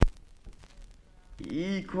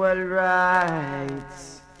Equal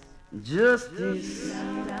rights, justice.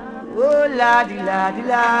 Oh, laddie, laddie,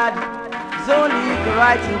 lad. It's only equal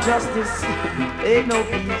rights and justice. Ain't no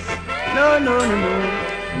peace. No, no, no, no.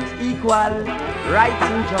 It's equal rights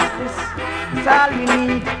and justice. It's all we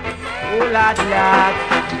need. Oh, laddie, lad.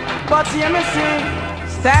 But hear me say,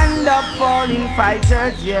 stand up, falling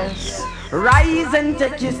fighters, yes. Rise and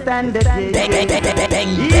take your stand again.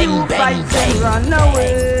 He who fights and run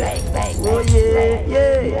away. Oh yeah,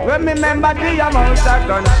 yeah. When me remember the amount of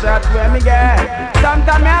gunshots when me get,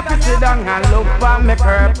 sometimes me have to sit down and look for me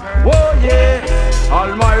curb. Oh yeah,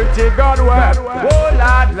 Almighty God work. Oh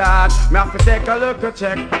lad, lad, me have to take a look at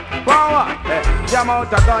check. Power, the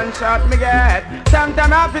amount of gunshot me get,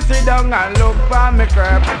 sometimes I have to sit down and look for me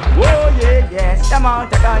curb. Oh yeah, yes, the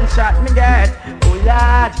amount of gunshot me get. Oh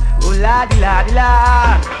lad, laddie,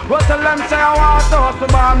 lad. But tell them say I want to hustle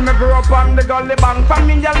born. Me grew up on the gully bank. From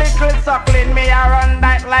me a little suckling, me a run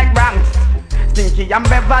that like Bronx. Stinky and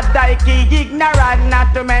bever dikey, ignorant,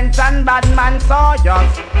 not to mention bad man. So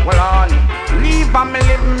just hold on, leave and me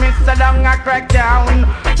live me sit down a crack down.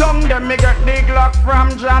 Tongue them me get the Glock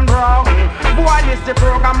from John Brown. Boy this the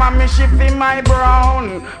program and me shift in my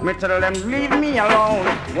brown. Me tell them leave me alone.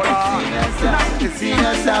 Hold on. Sing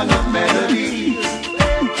a song of melody.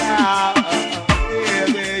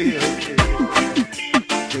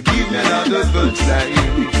 Give me another punchline.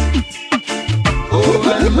 Oh,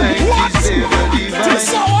 Almighty Savior divine,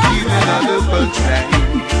 give me another punchline.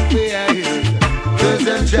 Cause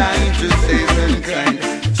I'm trying to save mankind.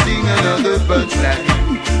 Sing another punchline.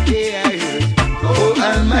 Oh,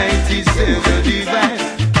 Almighty Savior divine,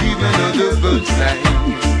 give me another punchline.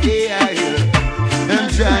 I'm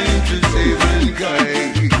trying to save mankind.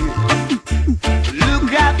 Look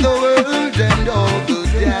at the world and all the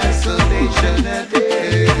desolation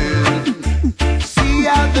ahead. See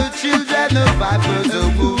how the children of vipers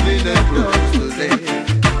are moving across the land.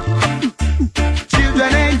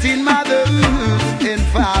 Children ain't in mothers and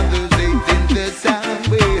fathers ain't in the sound.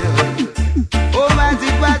 Almighty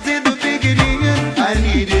was in the beginning, I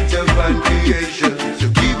needed a fun creation. So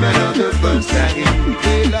give me another fun sign.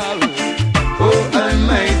 Oh,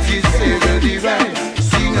 Almighty Savior divine,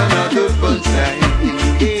 sing another fun sign.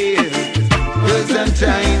 Cause I'm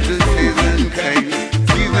trying to save mankind.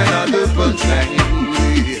 Give another punchline.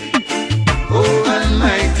 Oh,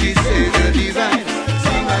 Almighty Savior divine,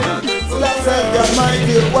 sing another punchline. Let's say God my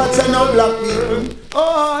dear, watch out now black people.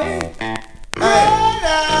 Oh, hey.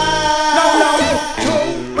 No,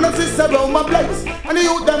 when I see around my place, and the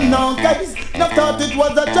youth them now guys, no thought it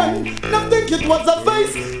was a trend, no think it was a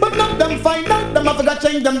face, but not them find out them have to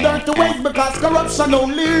change them dirty ways because corruption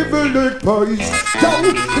only evil it pays. So,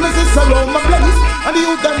 when I see around my place, and the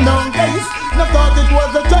youth them now guys, no thought it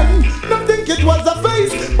was a trend, no think it was a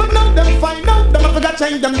face, but now them find out them have to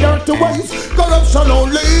change them dirty ways. Corruption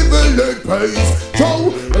only evil it pays.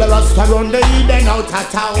 So, well I rust around the Eden out of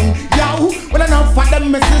town. Yo, well enough for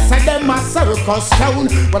them missus say them a circus town.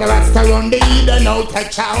 Well I rust around the Eden out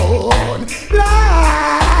of town.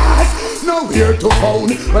 Last, nowhere to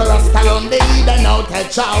found. Well I rust around the Eden out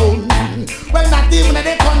of town. Well not even in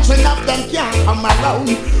the country of them can't come around.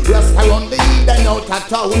 Rust around the Eden out of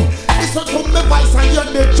town. Listen to me voice and hear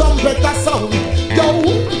the trumpet sound. Yo,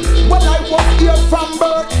 well I was here from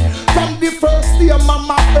birth. From the first day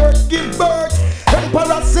mama earth give birth.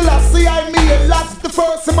 Emperor Selassie I me last the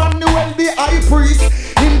first Emmanuel the high priest.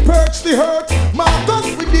 Him perch the hurt.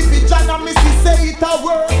 Marcus with the vision and missy say it a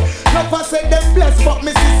word. Never say them blessed but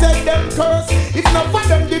missy say them curse. If none of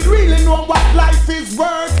them did really know what life is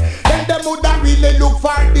worth, then them would have really look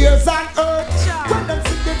for days on earth. When them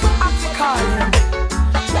see the calling,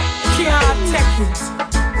 can't take it.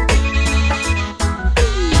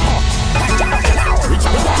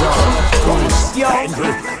 Yo,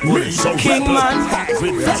 King man,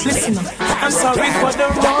 listen, I'm sorry for the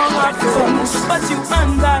wrong I've done, but you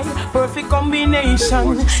and I, perfect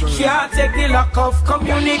combination, can't take the lack of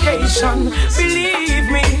communication. Believe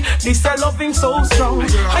me, this a loving so strong,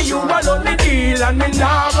 and you alone the deal and me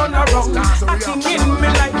now run around. Acting in me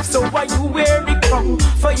life, so why you wear the crown?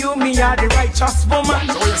 For you, me are the righteous woman.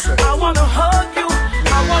 I wanna hug you,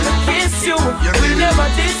 I wanna kiss you, will never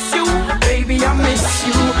diss you, baby I miss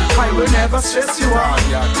you, I will never stress you out,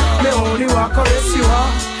 me only walk caress you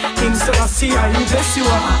out, King Selassie I bless you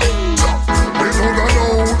out. without a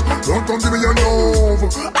doubt. Don't come give me your love.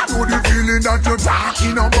 I know the feeling that you're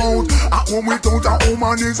talking about. A home without a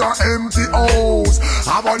woman is an empty house.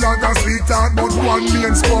 Have a lot of sweetheart but one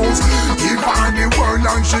main spouse. Give her the world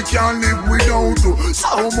and she can't live without.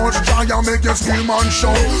 So much joy and make you scream and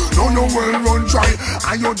shout. No, no well run dry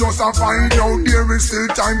and you just a find out there is still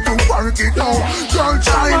time to work it out. Girl,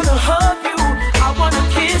 try. I wanna hug you, I wanna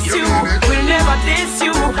kiss you. Will never diss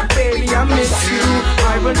you, baby I miss you.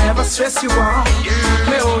 I will never stress you out.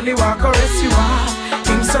 May only walk caress you out.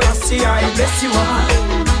 King Selassie I bless you out.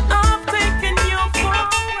 I'm taking you for a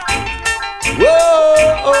ride. Whoa,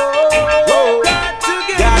 oh, oh, oh.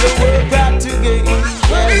 Gotta work out to get it.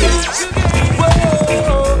 Whoa, oh,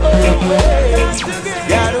 oh, oh.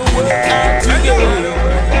 Gotta work out to get it.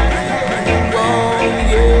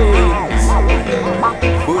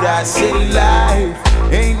 But I say life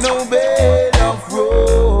ain't no bed of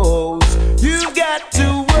roses. You got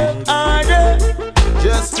to work harder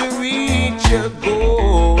just to reach your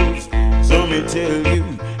goals. So me tell you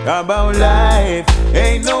about life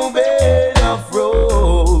ain't no bed of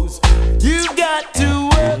roses. You got to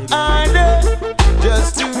work harder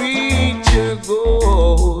just to reach your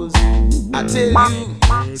goals. I tell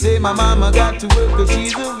you, say my mama got to work 'cause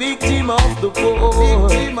she's a victim of the poor.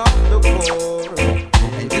 Victim of the poor.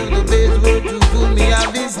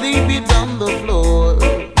 I've been sleeping on the floor.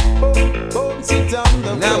 Sit on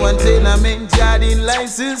the now floor. Until I'm in yard in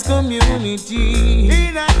licensed community.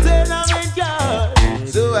 In a tenement yard.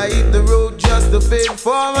 So I hit the road just to fend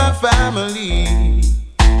for my family.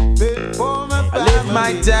 I left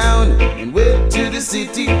my town and went to the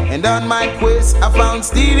city. And on my quest I found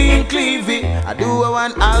Steely and Clevie. I do a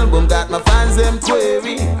one album, got my fans them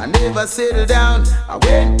query. I never settled down, I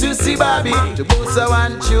went to see Bobby to post a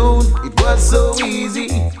one tune, it was so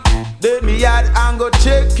easy. Then me had and go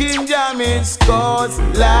checking jammings. 'Cause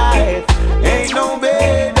life ain't no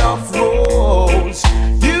bed of roses.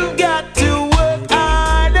 You got to work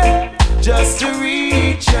harder just to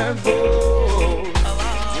reach your goal.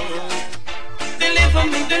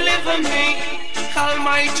 Deliver me,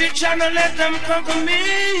 Almighty Channel, let them conquer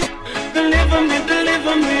me. Deliver me,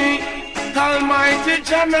 Almighty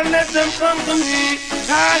Channel, let them conquer me.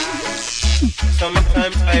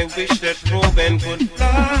 Sometimes I wish that Reuben could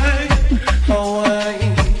fly away,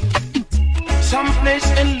 someplace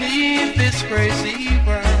and leave this crazy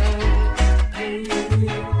world.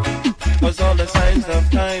 'Cause all the signs of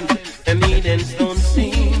time, the Edens don't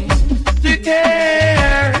seem to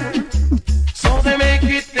care. They make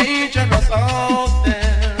it dangerous out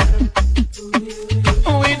there.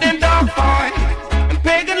 With the dark fight and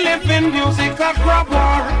pagan living, music of crop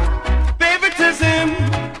war, favoritism,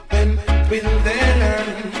 when will they learn?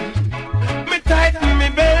 Me tighten me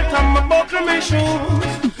belt and me buckle my shoes.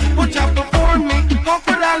 Put up before me, how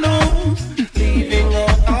could I lose? Leaving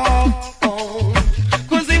out of home.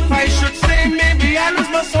 'Cause if I should stay, maybe I lose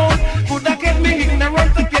my soul. Could I get me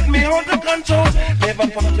ignorant to get me out of control? Never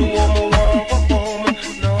come to home.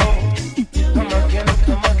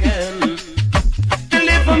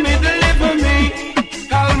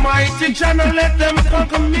 Channel, let them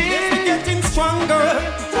conquer me. We're getting stronger,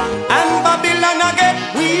 and Babylon I get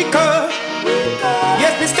weaker.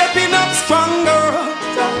 Yes, we're stepping up stronger.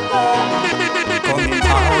 Coming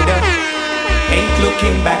harder, ain't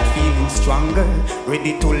looking back, feeling stronger.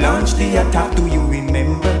 Ready to launch the attack. Do you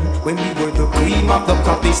remember when we were the cream of the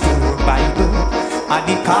crop? They stole our Bible. At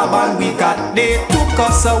the carbon we got, they took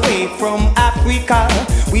us away from Africa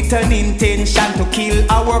with an intention to kill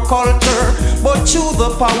our culture. But through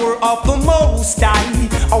the power of the Most High,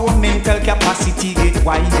 our mental capacity get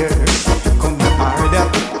wider. Coming harder,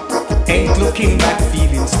 ain't looking back,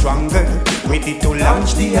 feeling stronger. Ready to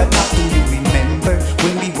launch the attack. Do you remember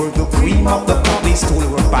when we were the cream of the crop? They stole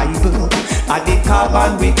our Bible. At the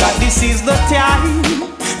carbon we got, this is the time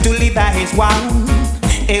to live as one.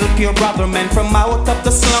 Help your brother man from out of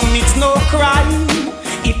the slum, it's no crime.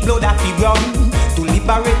 If blood have to run, to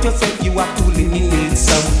liberate yourself you have to eliminate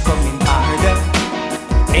some. Coming harder,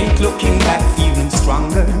 ain't looking back, feeling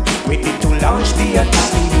stronger. Ready to launch the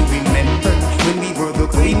attack. Do you remember when we were the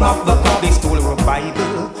cream of the crop? They stole our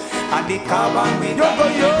Bible. At the carbon we got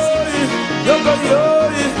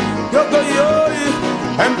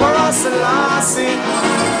Emperor Selassie,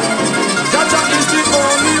 Jaja is the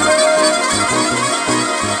only way.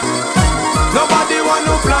 Nobody want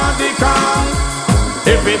to plant the can.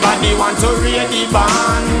 Everybody want to read the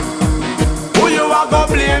band. Who you are go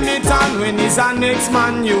blame it on? When is a next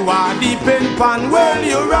man you are the pen pan? Well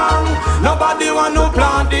you wrong. Nobody want to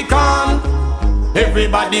plant the can.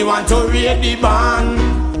 Everybody want to read the band.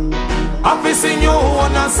 I've seen you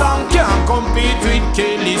on a song, can't compete with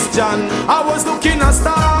Kelly's John. I was looking a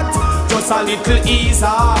start, just a little ease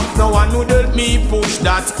off. No one would help me push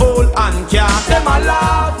that hole and can't. Them a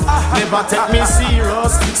laugh, never take me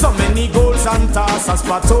serious. So many goals and tasks,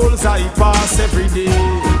 potholes I pass every day.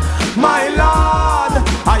 My Lord,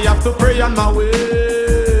 I have to pray on my way.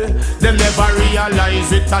 Them never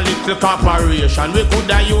realize it a little corporation. We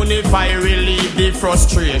coulda unify, relieve the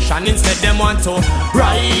frustration. Instead them want to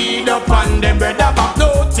ride up on them brother back.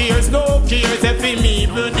 No tears, no cares. If him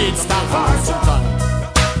evil did stop hearts.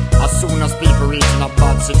 As soon as people reach in a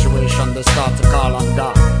bad situation, they start to call on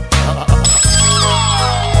God.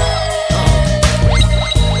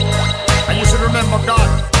 And you should remember God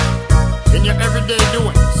in your everyday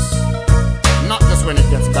doings, not just when it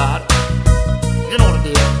gets bad. You know the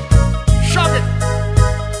deal. Shove it.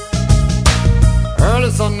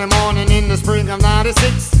 Early Sunday morning in the spring of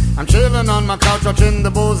 '96, I'm chilling on my couch watching the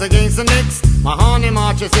Bulls against the Knicks. My honey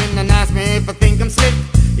marches in and asks me if I think I'm slick.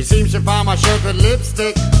 It seems she found my shirt with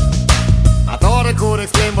lipstick. I thought I could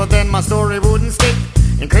explain, but then my story wouldn't stick.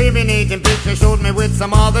 Incriminating picture showed me with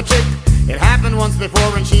some other chick. It happened once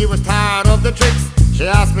before and she was tired of the tricks. She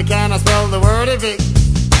asked me, can I spell the word evict?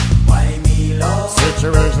 Why me, Lord?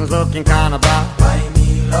 Situation's looking kinda bad. Why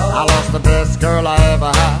me, Lord? I lost the best girl I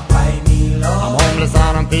ever had. Why me, Lord? I'm homeless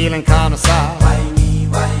and I'm feeling kinda sad. Why me,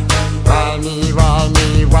 why me? Why me, why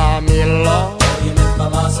me, why me, Lord? Oh, you make my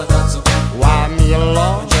master dance so cool. Why me,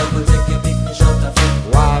 Lord? Jungle take your big fish out of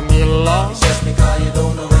food. Why me, Lord? It's just because you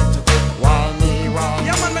don't know where to go. Why me, why me?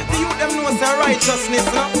 Yeah, man, make the youth them know say righteousness,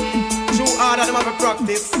 no? True harder them have a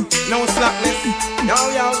practice, no slackness. Yo,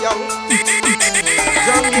 yo, yo.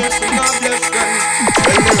 John, yes, we not bless them.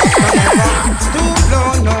 Well, the rest never stoop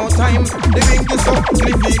low, no time. The ring is up,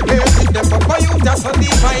 live them, but for you just a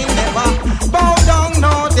divine never. Bow down,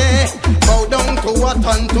 no day. Bow down to what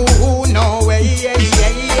unto who, no way, yeah,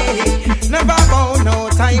 yeah, yeah. Never bow, no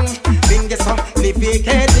time. Fingers up, live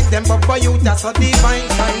them, but for you just a divine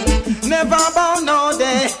time. Never bow, no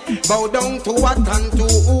day. Bow down to what unto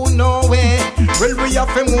who, no way. Well, we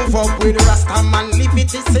have to move up with Rastaman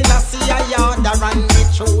liberty. Selassie, I order and me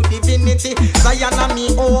true divinity. Zion and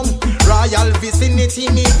me home, royal vicinity.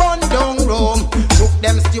 Me burn down Rome, took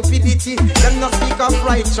them stupidity. Them not speak of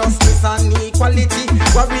righteousness and equality.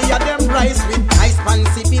 Warrior them rise with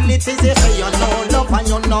responsibilities. They say you no love and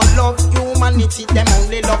you no love humanity. Them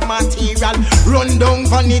only love material, run down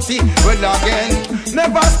vanity. Well again,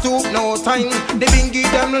 never stoop no time. They been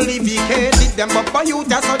give them levicated them, but for you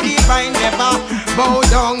that's so divine. Never bow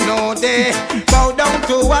down no day. Bow down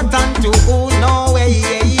to what and to who, no way,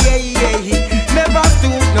 yeah, yeah, yeah. Never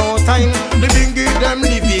stoop no time. They been give them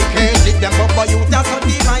levicated them, but for you that's so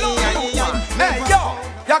divine. Hey yo,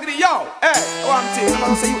 Yagdi yo, hey, one thing, I'm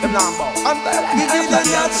gonna say you them number. Give me the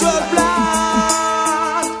natural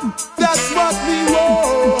blood. That's what we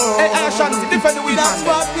want. Hey, Ashanti, defend the weed. That's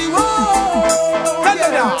what we want. Tell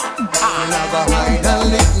them now. Never hide and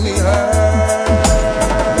let me hurt.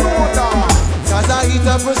 Cause I eat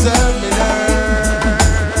up preserve me nerve.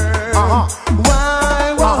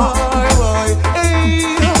 Why, hey.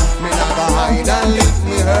 Me never hide and let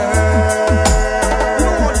me hurt.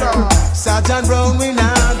 Sergeant Brown, me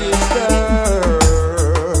now disturb.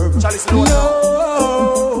 Charlie Slow. No.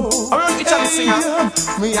 Singer.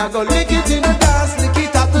 Me I go lick it in the dance, lick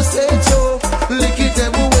it at the stage show, lick it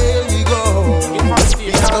everywhere we go. Me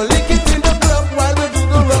I go lick it in the club while we do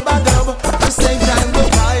the rubber dub. The same time the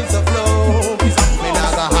vibes are flow. Me I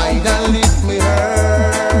go hide and lick me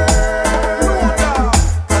hurt.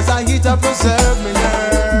 Cause I hit a preserve me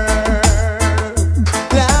nerve.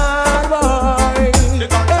 Lord boy,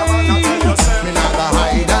 hey. Me I go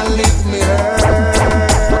hide and lick me hurt.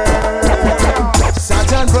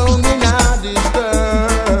 Sergeant Brown, me now.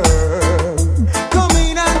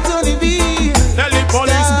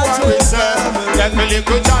 Get me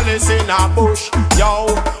little chalice in a bush. Yo,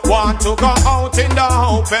 want to go out in the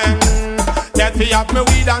open. Get me up me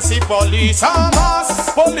weed and see police and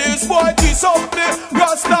mass. Police boy kiss up me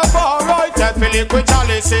Rastafari. Get me little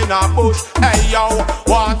chalice in a bush. Hey yo,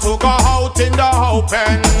 want to go out in the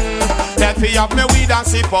open. Get me up me weed and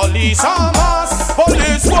see police and mass.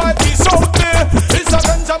 Police boy kiss up me. It's a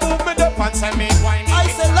ganja movement up and send me wine. I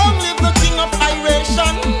say long live the king of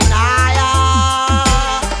iration.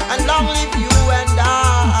 And long live you and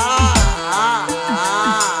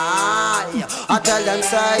I tell them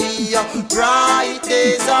say bright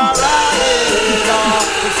days are ahead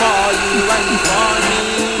for you and for me.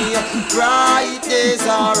 Bright days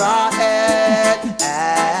are ahead.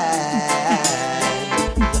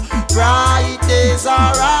 Bright days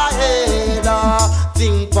are ahead.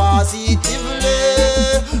 Think positively.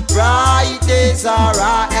 Bright days are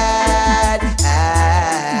ahead.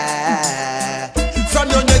 From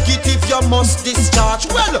your negative you must discharge.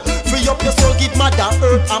 Well, free up your soul, give Mother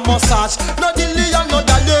Earth a massage. No delay and no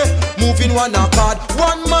delay, moving one accord.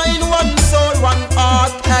 One mind, one soul, one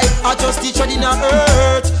heart. Hey, I just teach in the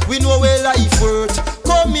earth. We know where life worth,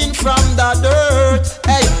 coming from the dirt.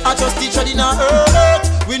 Hey, I just teach in the earth.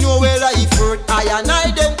 We know where life worth. I and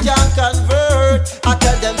I them can't convert. I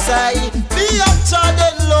tell them say, be up child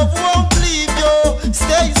and love won't leave you.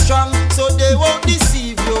 Stay strong so they won't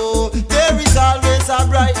deceive you. There is always a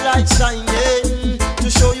bright light shining to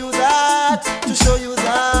show you that, to show you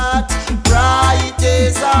that bright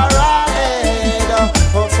days are ahead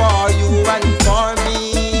for you and for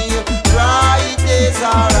me. Bright days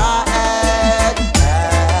are ahead.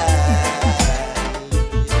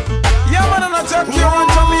 Yeah, man, I'm not talking you want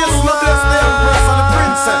to be a bless the empress and the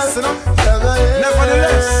princess, you know.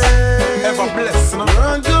 Nevertheless, ever blessed, you know.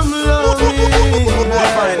 Run, come love me.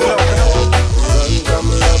 Run, come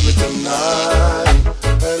love me tonight,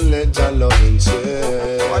 and let your loving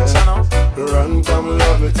share. Watch out now. Run, come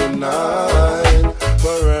love me tonight,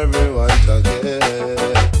 for everyone to get.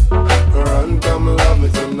 Run, come love me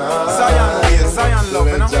tonight. Zion love,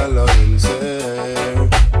 you let your know. loving share.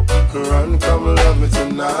 Run, come love me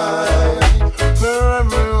tonight, for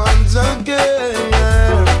everyone to get.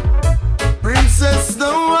 Princess,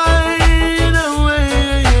 don't hide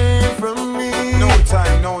away from me. No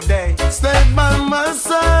time, no day. Stay by my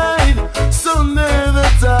side, so near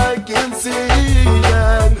that I can see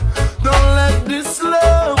that. Don't let this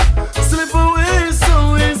love slip away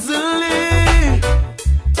so easily.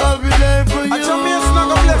 I'll be there for you. I tell me it's not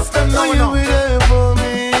gonna bless them now, you know. You'll be there for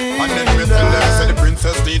me. And then we tell them, say the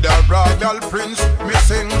princess need a royal prince. Me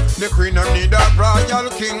sing, the queen of need a royal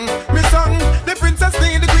king. Me song, the princess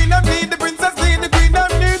need, the queen of need, the princess need, the queen of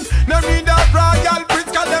need. No need a royal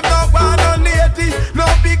prince, cause them no want no lady. No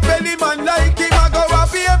big belly man like him, I go a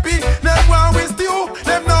baby. Them want with stew,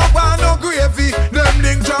 them no want no gravy. Them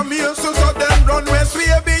link Jamaica, so them run west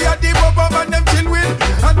baby. At the bottom and them chill with.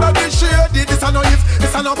 And not the shady, this a no if,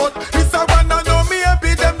 this a no but. This a one and no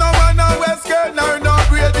maybe. Them no want no west girl, no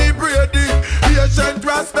Brady. Patient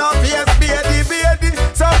Rasta, yes, baby.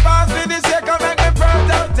 So fast in the shake and make me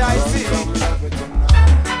proud out, I see.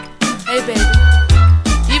 Hey baby,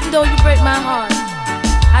 even though you break my heart,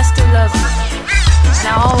 I still love you, and I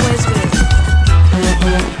always will.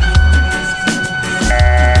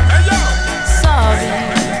 Sorry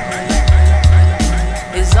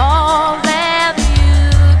is all that you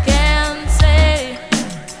can say.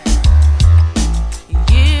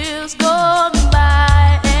 Years gone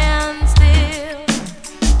by and still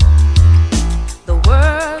the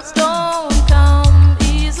words don't come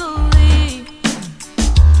easily.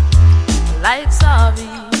 Like sorry,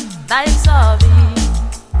 like sorry.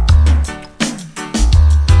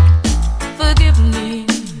 Forgive me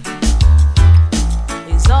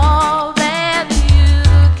is all that you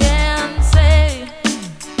can say.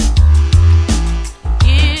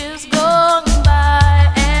 Years gone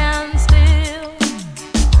by and still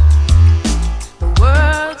the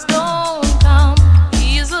words don't come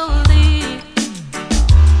easily.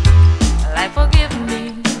 Like forgive me,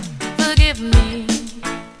 forgive me.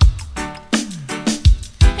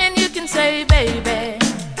 And you can say baby,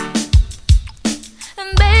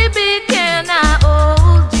 and baby can I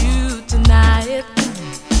hold you tonight?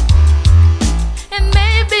 And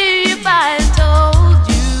maybe if I told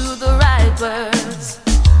you the right words,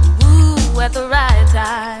 ooh, at the right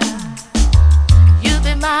time, you'd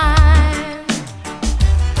be mine.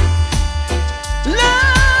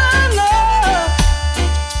 Love, love,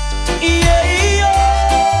 yeah,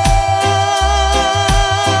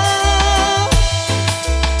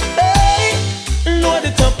 hey, load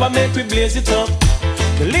it up and make we blaze it up.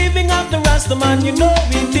 The living of the Rasta man, you know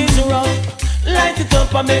it is rough. Light it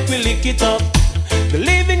up and make we lick it up. The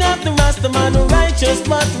living of the Rasta man, righteous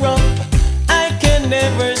but rough. I can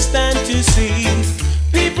never stand to see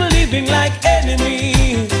people living like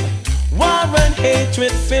enemies. War and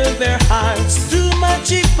hatred fill their hearts. Too much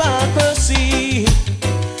hypocrisy.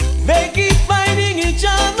 They keep fighting each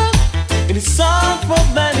other, and it's all for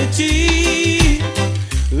vanity.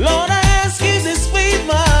 Lord, I ask you this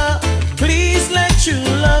favor, please let true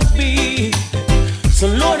love be. So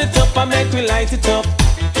load it up and make we light it up.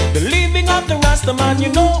 The living of the Rasta man,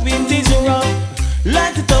 you know it is rough.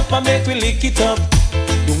 Light it up and make we lick it up.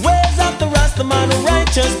 The ways of the Rasta man are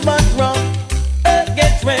righteous but wrong. Earth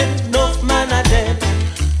get red, no man are dead.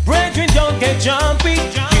 Brethren, don't get jumpy.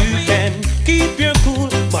 You can keep your cool,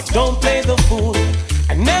 but don't play the fool.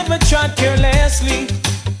 And never tread carelessly.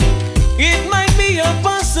 It might be a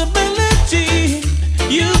possibility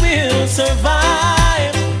you will survive.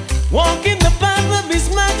 survive. Walk in the path of His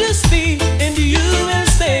Majesty, and you will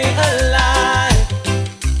stay alive.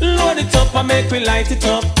 Load it up and make we light it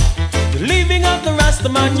up. The living of the Rasta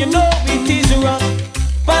man, you know it is rough.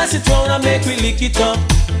 Pass it round and make we lick it up.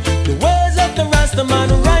 The words of the Rasta man,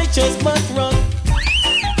 righteous but rough.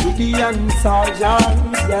 Gideon soldiers,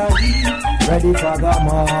 yeah, ready for the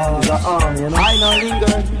mother army.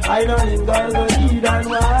 I no linger, go lead and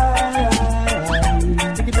why.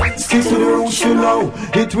 Stick to the roots, you know,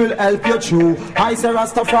 it will help you through. I say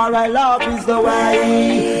Rastafari, love is the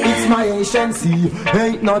way. It's my anciency,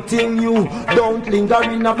 ain't nothing new. Don't linger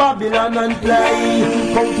in a Babylon and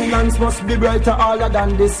play. Countenance must be brighter, all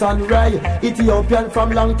than the sun ray. Ethiopian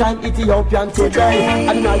from long time, Ethiopian today.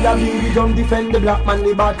 And I am here, we don't defend the black man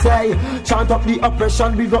liberty. Chant up the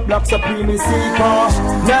oppression, big up black supremacy.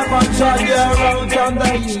 Never trod your route on the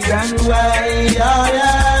heathen way.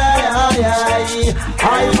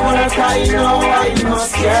 I work, I know I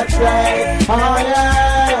must get paid.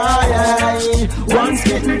 Once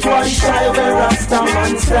bitten, twice shy, where Rasta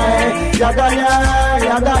man say. Yaga,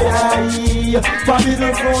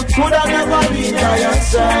 forbidden fruit could I never reach, I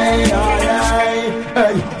say.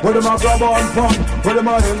 Hey, what am I grab on from? What am I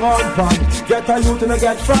hang on from? Get a youth and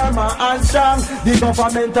get firmer and strong. The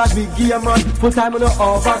government has big game man, put time on the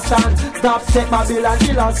overstand. Stop, take my bill and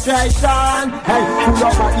illustration. Hey, full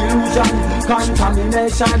of illusion,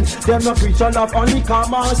 contamination. Them no preach on love, only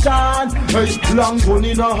commotion. Hey, long gun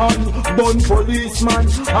in a hand, bun policeman.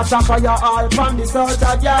 Attack fire all from the south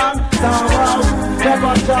of gang. Somehow,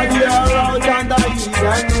 never tried your out on the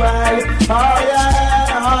heathen way.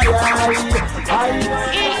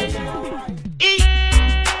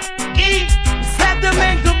 Set the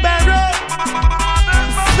man to barrel.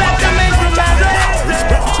 Set the man to barrel.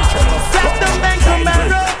 Set the man to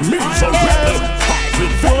barrel.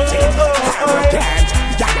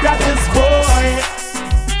 That is boy.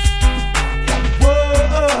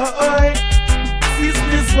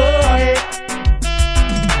 This boy.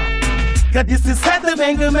 Cause this is set the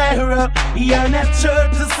man to barrel. You're not sure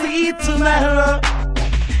to see tomorrow.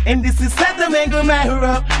 And this is set the mango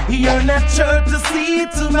marrow. You're not sure to see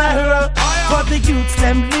tomorrow. For the youths,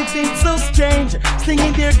 them living so strange,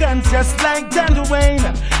 singing their guns just like John Wayne.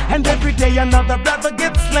 And every day another brother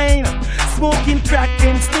gets slain, smoking crack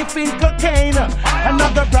and sniffing cocaine.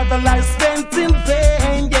 Another brother lies spent in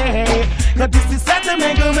vain, yeah. Cause this is set the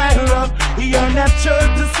mango marrow. You're not sure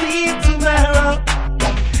to see tomorrow.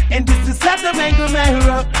 And this is set the mango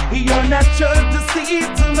marrow. You're not sure to see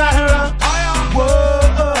tomorrow.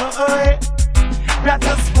 Whoa,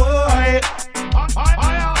 brothers, boy.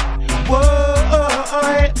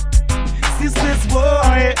 Whoa, sisters,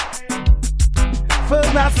 boy. For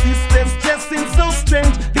my sisters dressing so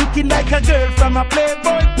strange, looking like a girl from a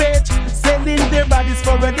Playboy page, selling their bodies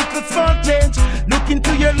for a little small change. Look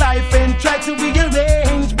into your life and try to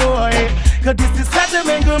rearrange, boy. Cause this is Saturday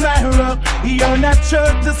Mango Marrow. You're not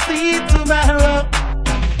sure to see tomorrow.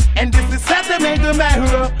 And this is Set the Mango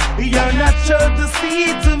Marrow. You're not sure to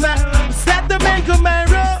see tomorrow. Set the Mango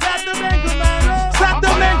Marrow. Set the Mango Marrow. Set the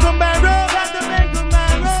Mango Marrow. Set the Mango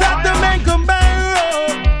Marrow. Set the Mango Marrow.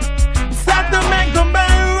 Set the Mango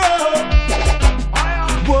Marrow.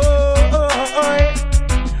 Whoa,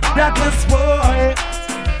 that is boy.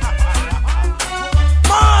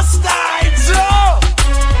 Master Joe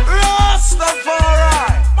Rastafari.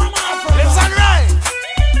 Listen right.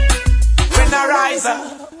 When I rise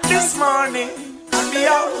up this morning, and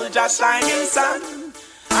behold, just shining sun,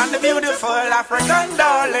 and the beautiful African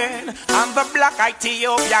darling, and the black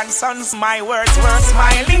Ethiopian sons. My words were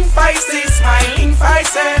smiling faces, smiling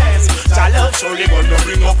faces. Your love surely gonna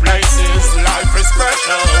bring up places. Life is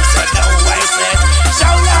precious, so don't waste it.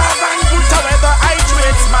 Show love and put away the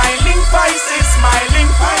hatred. Smiling faces,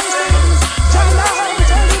 smiling faces. Your love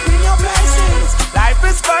surely bring up places. Life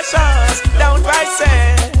is precious, don't waste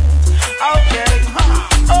it. Okay.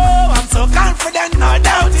 Oh, I'm so confident, no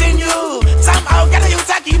doubt in you. Somehow get a youth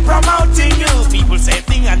to keep promoting you. People say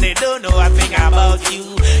things and they don't know a thing about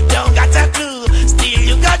you. Don't got a clue, still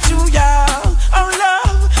you got you, yeah. Oh,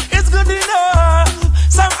 love is good enough.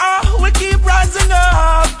 Somehow we keep rising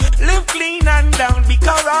up. Live clean and don't be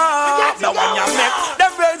corrupt. The one you make, the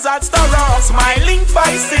results stir up. Smiling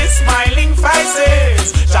faces, smiling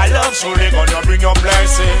faces. Your love surely gonna bring your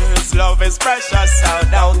blessings. Love is precious, so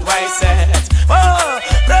don't waste it. Oh,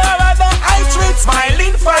 brother, the hatred.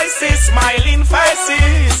 Smiling faces, smiling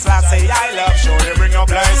faces. I say I love surely bring your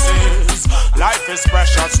blessings. Life is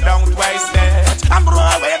precious, don't waste it. And throw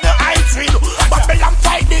away the hatred. Babylon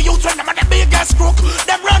fight the youth when them are the biggest crook.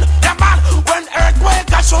 Them run, them man, when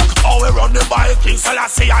earthquake a shook. Oh, we run the bike King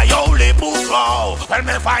Selassie, I only book now. When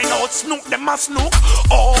me find out snook, them a snook.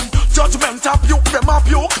 Judgment a puke, them a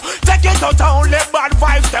puke. Take it out, only bad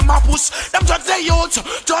vibes, them a push. Them judge the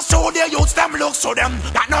youth, just show the youth, them look so them.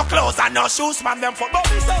 Got no clothes and no shoes, man, them for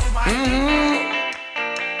bodies of mine.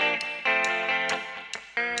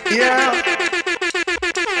 Yeah.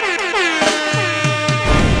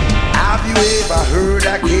 Have you ever heard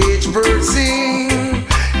a cage bird sing?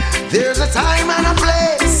 There's a time and a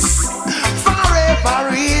place for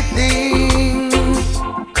everything.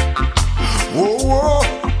 Whoa, whoa,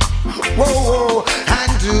 whoa, whoa.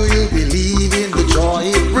 And do you believe in the joy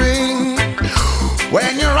it brings?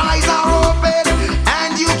 When your eyes are open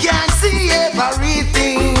and you can see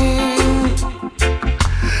everything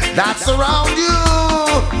that's around you.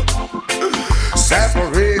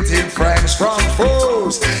 Separating friends from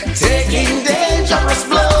foes, taking dangerous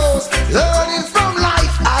blows, learning from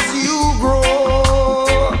life as you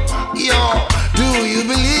grow. Yo, do you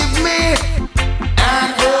believe me?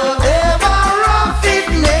 And whatever rough it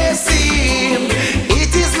may seem,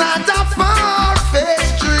 it is not a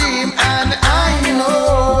far-fetched dream. And I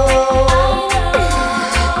know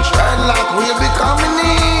dreadlock will be coming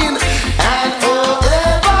in. And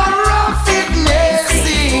whatever rough it may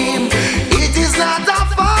seem, it is not a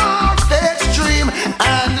far-fetched dream.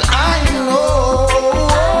 And I know.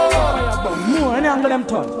 More and I'm them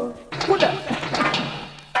turn. What that?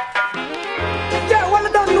 Yeah, well I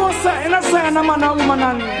don't know, sir. And I say a man and a woman,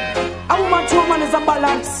 and a woman to woman is a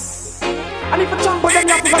balance. And if you jump with them,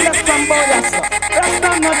 you have to go left and bow, yes, sir. That's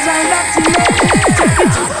not no time that you know.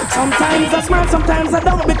 Sometimes I smile, sometimes I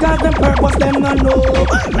don't, because them purpose them no know.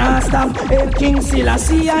 Nah, stop, El King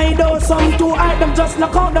Selassie, I do some too high, them just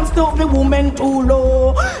knock out, them stupid women too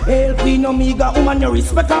low. El Queen Omega, woman, you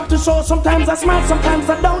respect have to show. Sometimes I smile, sometimes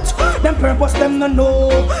I don't, them purpose them no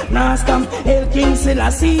know. Nah, stop, El King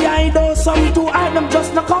Selassie, I do some too high, them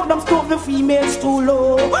just knock out, them stupid females too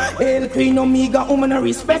low. El Queen Omega, woman, you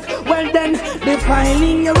respect, well then,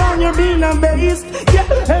 defining you wrong, you're being a beast. Yeah,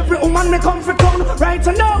 every woman may come for town, right?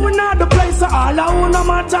 And now we're not the place, so all I want, no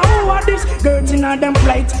matter who are this. Girls in them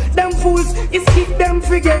flight, them fools is keep them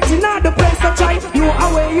forgetting all the place to try. Know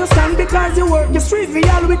how where you stand because you work is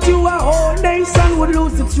trivial. With you a whole nation would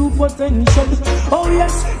lose its true potential. Oh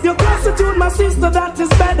yes, you prostitute my sister, that is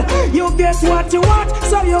bad. You get what you want,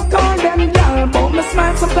 so you call them down. But me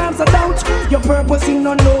smile, sometimes I doubt your purpose in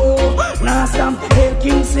no know. Nah, stamp, El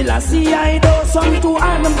King Selassie, I do some too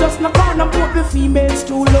high, them just knock on and put the females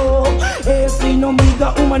too low. El Queen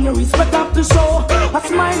Omega, woman, you respect have to show. I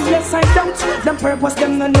smile, yes, I doubt them purpose,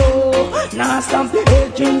 them no know. Nah, stamp,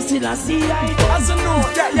 El King Selassie, I do. As you know,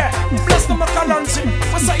 yeah, bless them a currency.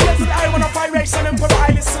 I say yes, I wanna fight race and Emperor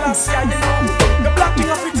Haile Selassie, you know. The black king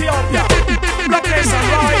of Ethiopia, black nation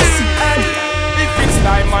rise. Hey. If it's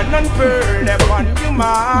diamond and pearl upon your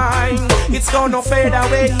mind, it's gonna fade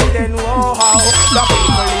away, then whoa. The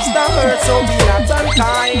people is the hurt, so be not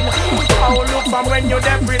unkind. With how look from when you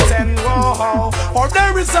there pretend, whoa. For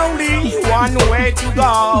there is only one way to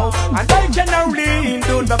go, and I generally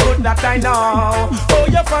do the good that I know. Oh,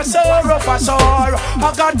 yeah, for sure, for sure.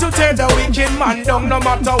 I got to tell the wicked man down, no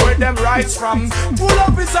matter where them rise from. Pull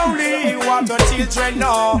up is only what the children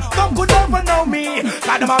know. Come could never know me,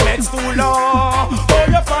 God, my meds too low. Oh,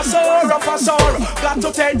 yeah, for sure, for sure. Got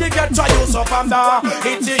to tell the get to use up on the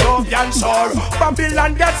Ethiopian shore.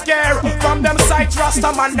 Babylon get scared from them side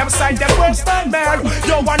Rasta man, them side them worst nightmare.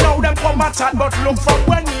 Yo, I know them come at chat, but look from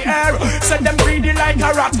when the air. Send them greedy like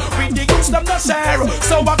a rat, we the use them no share.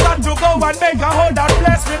 So I got to go and make a whole that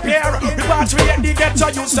place repair. Repatriate the get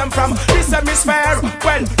to use them from this hemisphere.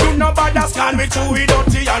 Well, you know bad as can me too, we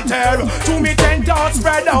dirty and tear. To me 10 thoughts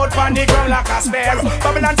spread out on the ground like a spear.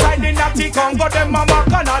 Babylon side in that Congo, them a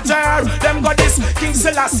mark and a tear. Them got this King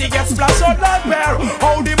Selassie get splashed out like bear.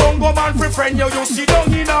 How the bongo man free friend you see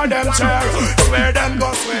down in all them chair. Swear them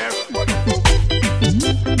go swear.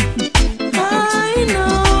 I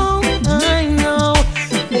know.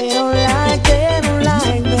 They don't like it. I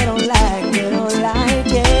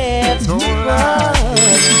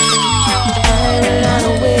will not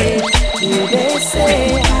wait till they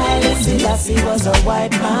say Haile Selassie was a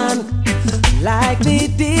white man, like they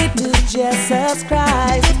did to Jesus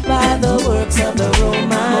Christ by the works of the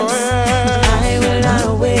Romans. I will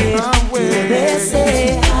not wait till they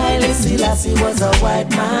say Haile Selassie was a white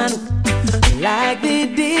man, like they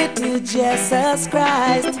did to Jesus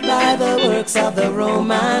Christ by the works of the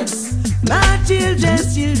Romans. My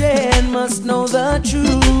children must know the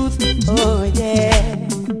truth, oh yeah.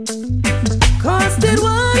 Cost it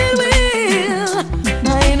what it will,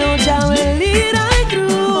 I know Jah will lead I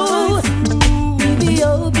through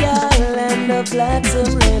Ethiopia, land of black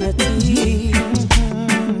serenity.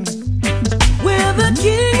 where the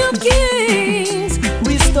King of Kings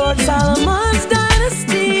restored Solomon's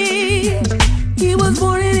dynasty. He was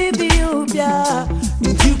born in Ethiopia,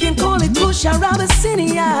 you can call it Kush or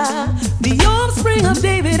Abyssinia, the offspring of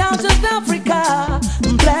David out of Africa.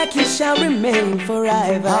 Black he shall remain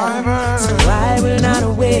forever. So I will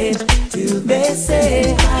not wait till they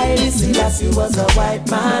say Haile Selassie was a white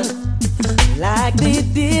man, like they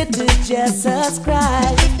did to Jesus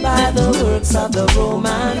Christ by the works of the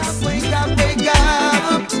Romans. Wake up,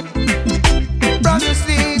 from your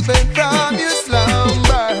sleeping, from your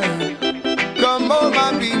slumber. Come on,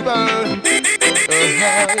 my people. Oh,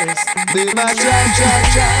 yes. They my try.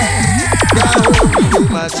 Can't hold me, they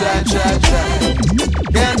my try.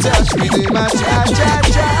 Can't touch me, they my try.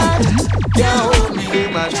 Can't hold me, they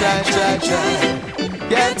my try.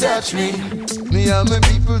 Can't touch me. Me and my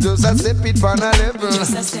people just a step it on a level.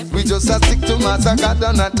 We just a stick to Master God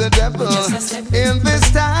and not the devil. In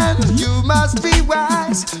this time, you must be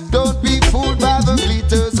wise. Don't be fooled by the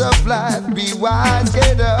glitters of life. Be wise,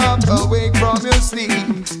 get up, awake from your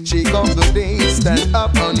sleep. Shake off the day, stand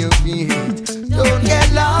up on your feet. Don't get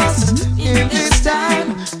lost in this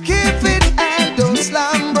time. Keep it and don't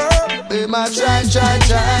slumber. They might try.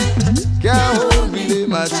 Can't hold me, they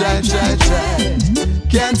might try.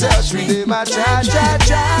 Can't touch me, they might try.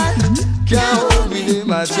 Can't hold me, they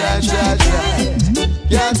might try.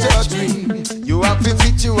 Can't touch me. You have to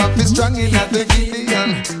fit, you have to strong in at the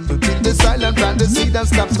Gideon. To kill the silent plant the seed and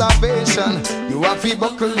stop starvation. You have to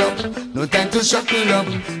buckle up, no time to shuckle up.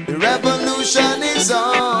 The revolution is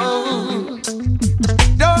on.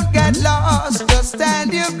 Don't get lost, just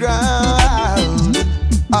stand your ground.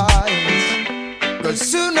 Cause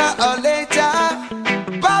sooner or later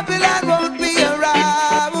Babylon won't be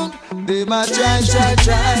around. They might try.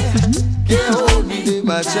 Can't hold me, they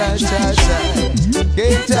might try.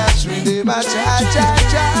 Can't touch me, they might try.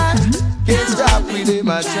 Can't stop me, they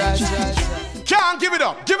might try. Can't give it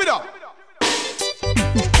up. Big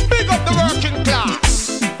up the working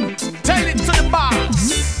class. Tell it to the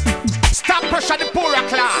boss. Stop pressure the poorer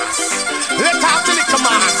class. Let out the little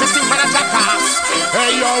mass. You think man a jackass.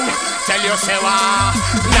 Hey yo, tell yourself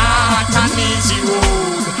not an easy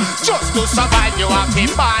road. Just to survive you have to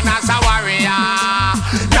born as a warrior.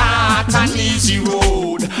 Not an easy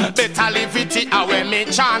road. Better live it when me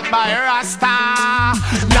chant by Rasta.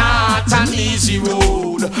 Not an easy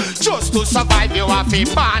road. Just to survive you have to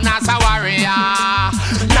born as a warrior.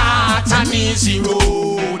 Not an easy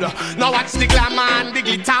road. Now watch the glamour and the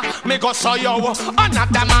glitter. Me go show you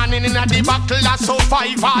another man in the battle of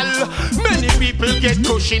survival. Many people get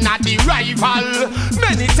cushion at the rival.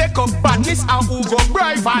 Many take up badness and who go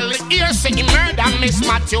rival. Here say he murder Miss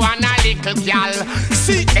Matthew and a little girl.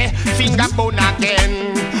 See finger bone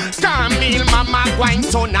again. Camille mama going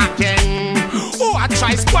turn again. Oh, I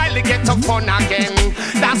try spoil to get up fun again.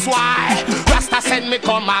 That's why Rasta send me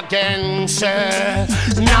come again. Say,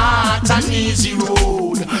 not an easy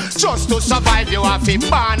road. Just to survive you have to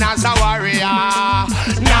born as a warrior.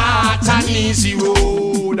 Not an easy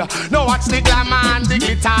road. Now watch the glamour and the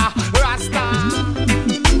glitter. Rasta.